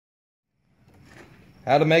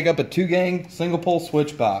How to make up a 2-gang single pole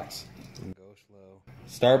switch box. Go slow.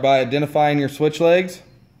 Start by identifying your switch legs.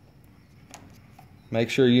 Make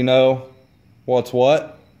sure you know what's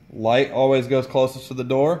what. Light always goes closest to the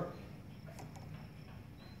door.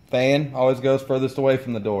 Fan always goes furthest away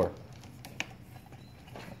from the door.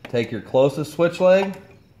 Take your closest switch leg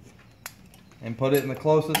and put it in the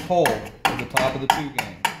closest hole to the top of the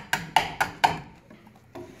 2-gang.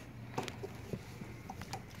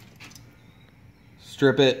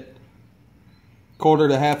 Strip it 1/4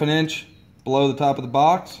 to 1/2 inch below the top of the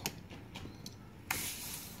box.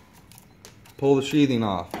 Pull the sheathing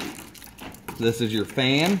off. This is your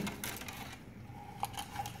fan.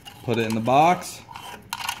 Put it in the box.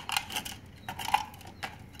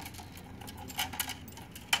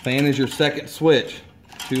 Fan is your second switch,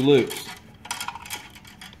 2 loops.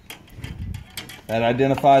 That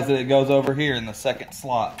identifies that it goes over here in the second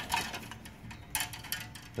slot.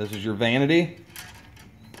 This is your vanity.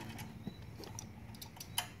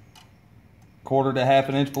 1/4 to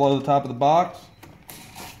 1/2 inch below the top of the box.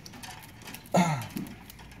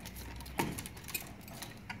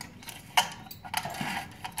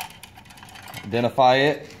 Identify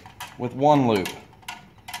it with 1 loop.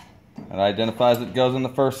 It identifies it goes in the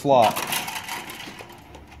first slot.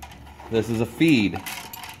 This is a feed.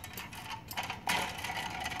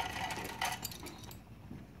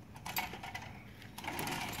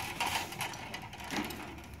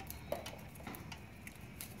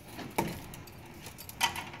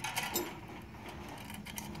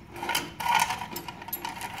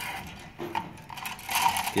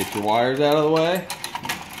 Get your wires out of the way.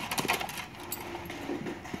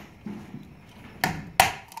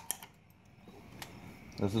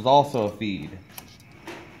 This is also a feed.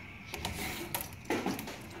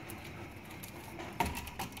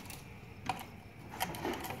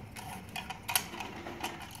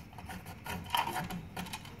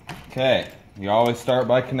 Okay, you always start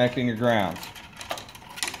by connecting your grounds.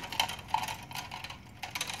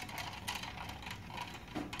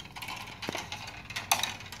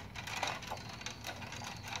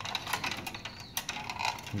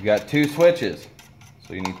 You've got 2 switches,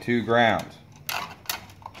 so you need 2 grounds.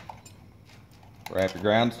 Wrap your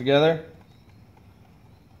grounds together.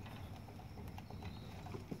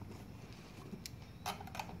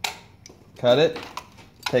 Cut it.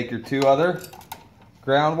 Take your 2 other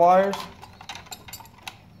ground wires.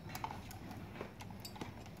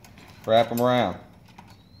 Wrap them around.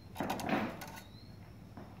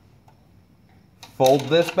 Fold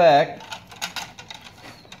this back.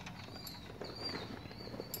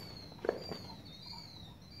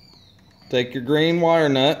 Take your green wire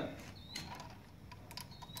nut,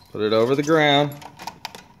 put it over the ground,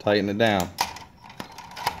 tighten it down.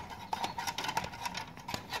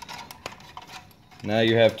 Now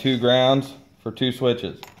you have 2 grounds for 2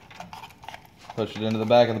 switches. Push it into the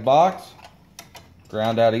back of the box,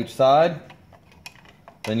 ground out each side.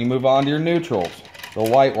 Then you move on to your neutrals, the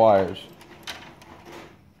white wires.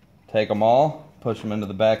 Take them all, push them into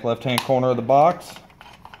the back left-hand corner of the box.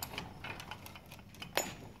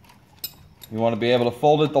 You want to be able to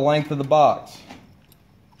fold it the length of the box.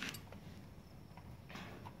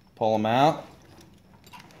 Pull them out,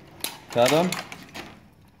 cut them,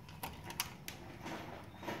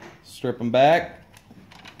 strip them back,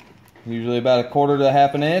 usually about 1/4 to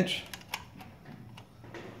 1/2 inch.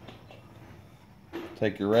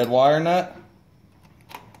 Take your red wire nut,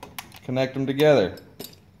 connect them together.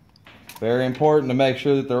 Very important to make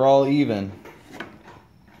sure that they're all even.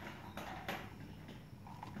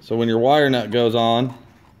 So when your wire nut goes on,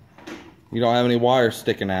 you don't have any wires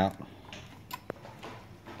sticking out.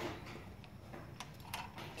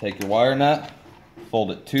 Take your wire nut,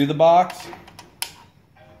 fold it to the box,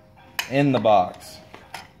 in the box,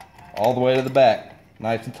 all the way to the back,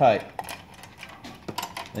 nice and tight.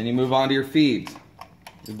 Then you move on to your feeds,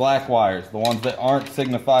 your black wires, the ones that aren't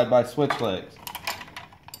signified by switch legs.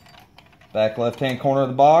 Back left-hand corner of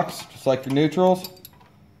the box, just like your neutrals.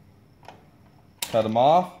 Cut them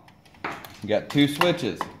off. You got 2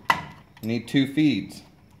 switches. You need 2 feeds.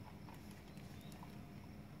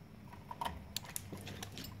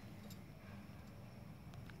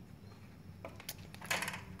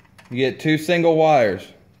 You get 2 single wires.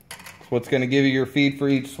 That's what's going to give you your feed for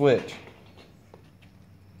each switch.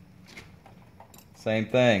 Same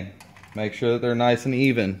thing. Make sure that they're nice and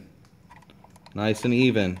even. Nice and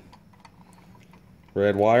even.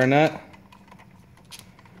 Red wire nut.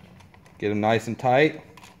 Get them nice and tight.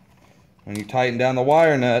 When you tighten down the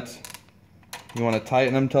wire nuts, you want to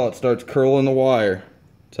tighten them until it starts curling the wire.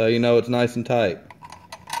 That's how you know it's nice and tight.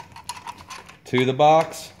 To the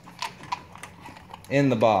box, in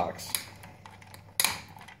the box.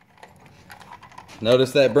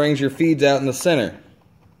 Notice that brings your feeds out in the center.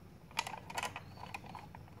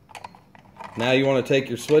 Now you want to take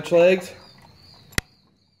your switch legs,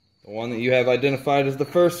 the one that you have identified as the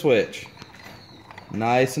first switch,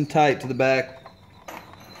 nice and tight to the back,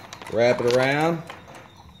 wrap it around,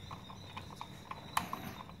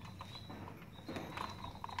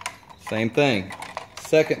 same thing,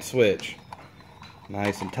 second switch,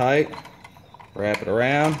 nice and tight, wrap it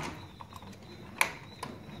around,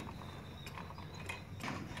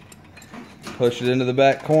 push it into the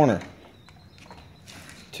back corner,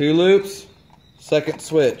 2 loops, second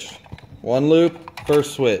switch, 1 loop,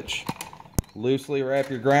 first switch. Loosely wrap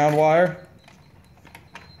your ground wire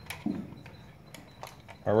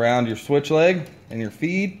around your switch leg and your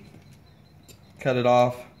feed. Cut it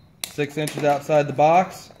off 6 inches outside the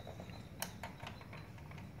box.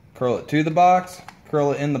 Curl it to the box,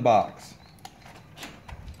 curl it in the box.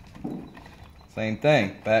 Same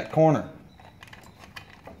thing, back corner.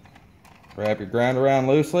 Wrap your ground around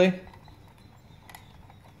loosely.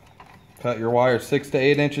 Cut your wire 6 to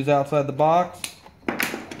 8 inches outside the box.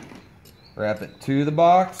 Wrap it to the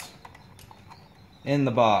box, in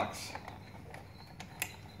the box.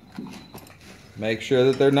 Make sure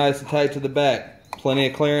that they're nice and tight to the back. Plenty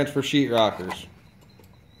of clearance for sheetrockers.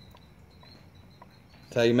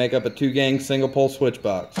 That's how you make up a 2-gang single pole switch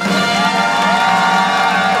box.